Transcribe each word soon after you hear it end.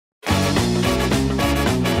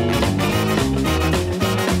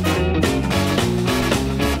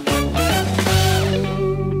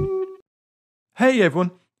Hey everyone,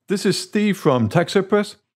 this is Steve from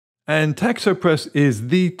TaxoPress, and TaxoPress is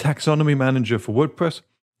the taxonomy manager for WordPress.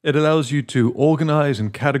 It allows you to organize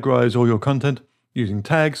and categorize all your content using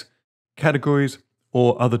tags, categories,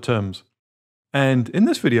 or other terms. And in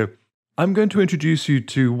this video, I'm going to introduce you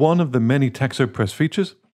to one of the many TaxoPress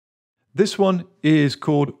features. This one is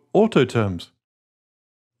called Auto Terms.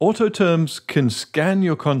 Auto Terms can scan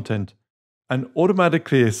your content and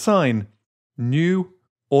automatically assign new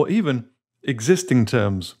or even existing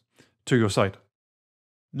terms to your site.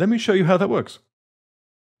 Let me show you how that works.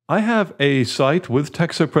 I have a site with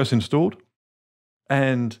TaxoPress installed,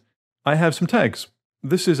 and I have some tags.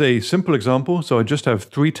 This is a simple example, so I just have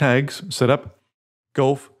 3 tags set up: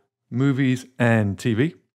 golf, movies, and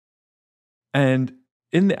TV. And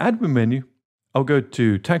in the admin menu, I'll go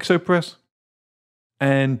to TaxoPress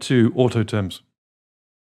and to Auto Terms.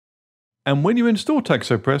 And when you install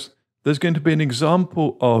TaxoPress, there's going to be an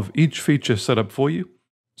example of each feature set up for you.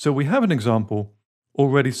 So we have an example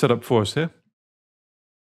already set up for us here.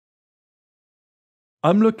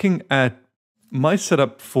 I'm looking at my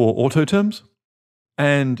setup for Auto Terms,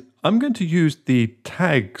 and I'm going to use the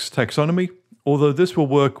tags taxonomy, although this will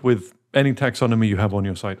work with any taxonomy you have on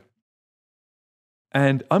your site.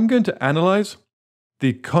 And I'm going to analyze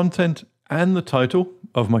the content and the title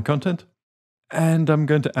of my content, and I'm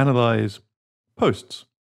going to analyze posts.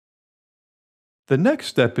 The next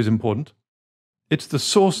step is important. It's the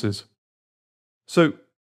sources. So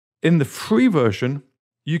in the free version,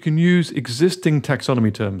 you can use existing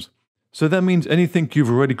taxonomy terms. So that means anything you've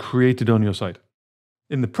already created on your site.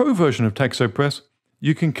 In the pro version of TaxoPress,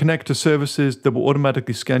 you can connect to services that will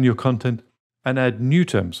automatically scan your content and add new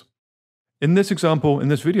terms. In this example, in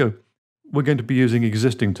this video, we're going to be using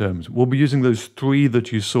existing terms. We'll be using those 3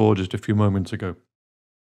 that you saw just a few moments ago.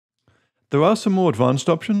 There are some more advanced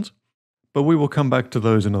options, but we will come back to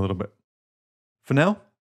those in a little bit. For now,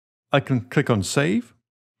 I can click on Save,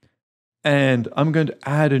 and I'm going to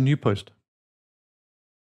add a new post.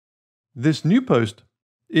 This new post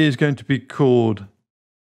is going to be called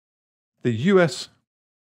the US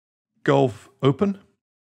Golf Open,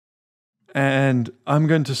 and I'm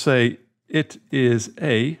going to say it is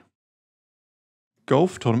a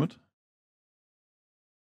golf tournament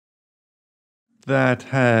that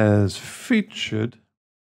has featured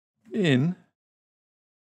in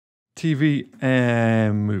TV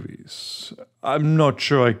and movies. I'm not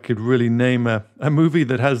sure I could really name a movie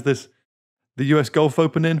that has the US Golf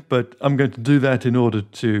Open in, but I'm going to do that in order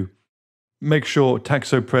to make sure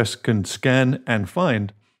TaxoPress can scan and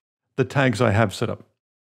find the tags I have set up.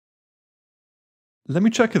 Let me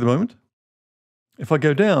check at the moment. If I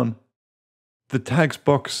go down, the tags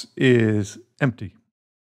box is empty.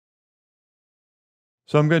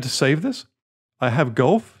 So I'm going to save this. I have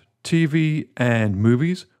golf, TV, and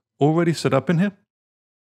movies already set up in here.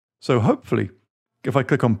 So hopefully, if I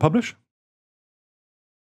click on Publish,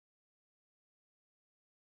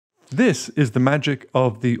 this is the magic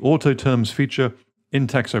of the Auto Terms feature in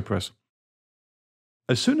TaxoPress.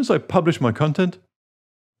 As soon as I publish my content,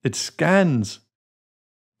 it scans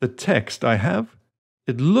the text I have,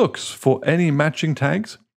 it looks for any matching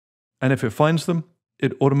tags, and if it finds them,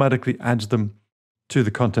 it automatically adds them to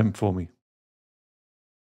the content for me.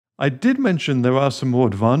 I did mention there are some more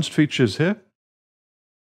advanced features here.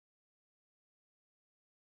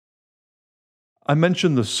 I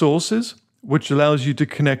mentioned the sources, which allows you to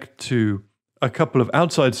connect to a couple of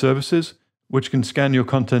outside services, which can scan your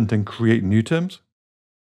content and create new terms.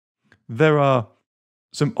 There are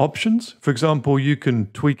some options. For example, you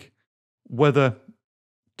can tweak whether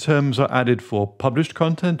terms are added for published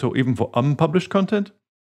content or even for unpublished content.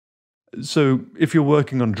 So if you're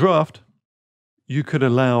working on draft, you could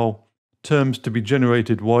allow terms to be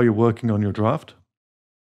generated while you're working on your draft.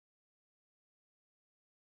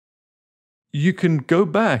 You can go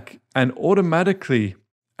back and automatically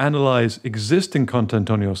analyze existing content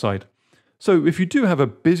on your site. So if you do have a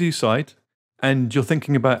busy site and you're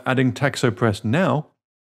thinking about adding TaxoPress now,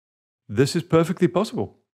 this is perfectly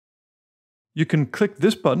possible. You can click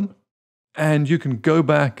this button and you can go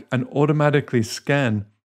back and automatically scan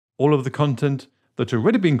all of the content that's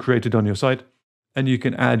already been created on your site, and you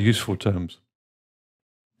can add useful terms.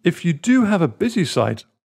 If you do have a busy site,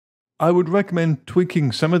 I would recommend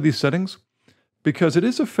tweaking some of these settings because it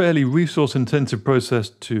is a fairly resource-intensive process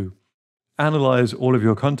to analyze all of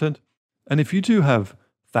your content. And if you do have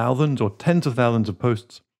thousands or tens of thousands of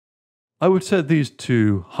posts, I would set these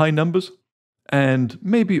to high numbers and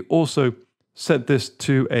maybe also set this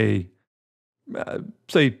to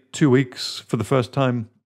say 2 weeks for the first time,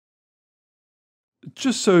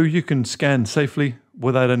 just so you can scan safely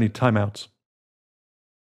without any timeouts.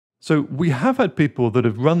 So we have had people that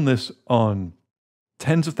have run this on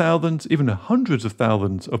tens of thousands, even hundreds of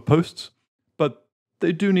thousands of posts, but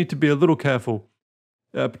they do need to be a little careful,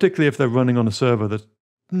 particularly if they're running on a server that's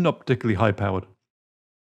not particularly high powered.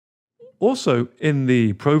 Also, in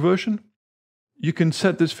the Pro version, you can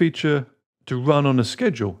set this feature to run on a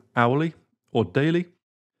schedule, hourly or daily.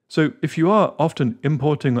 So if you are often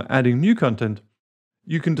importing or adding new content,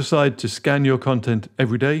 you can decide to scan your content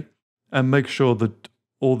every day and make sure that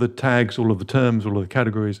all the tags, all of the terms, all of the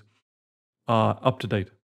categories are up to date.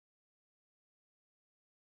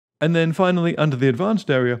 And then finally, under the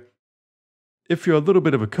advanced area, if you're a little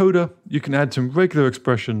bit of a coder, you can add some regular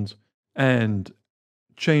expressions and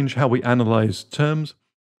change how we analyze terms.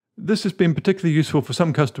 This has been particularly useful for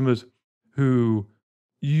some customers who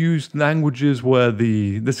use languages where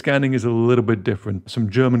the scanning is a little bit different.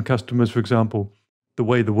 Some German customers, for example, the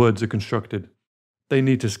way the words are constructed, they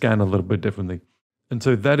need to scan a little bit differently. And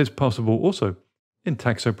so that is possible also in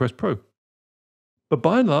TaxoPress Pro. But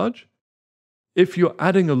by and large, if you're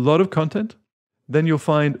adding a lot of content, then you'll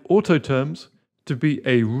find auto terms to be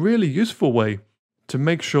a really useful way to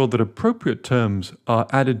make sure that appropriate terms are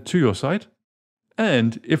added to your site.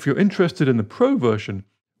 And if you're interested in the Pro version,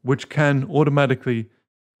 which can automatically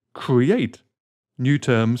create new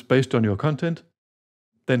terms based on your content,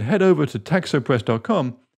 then head over to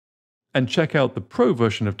taxopress.com and check out the Pro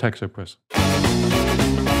version of TaxoPress.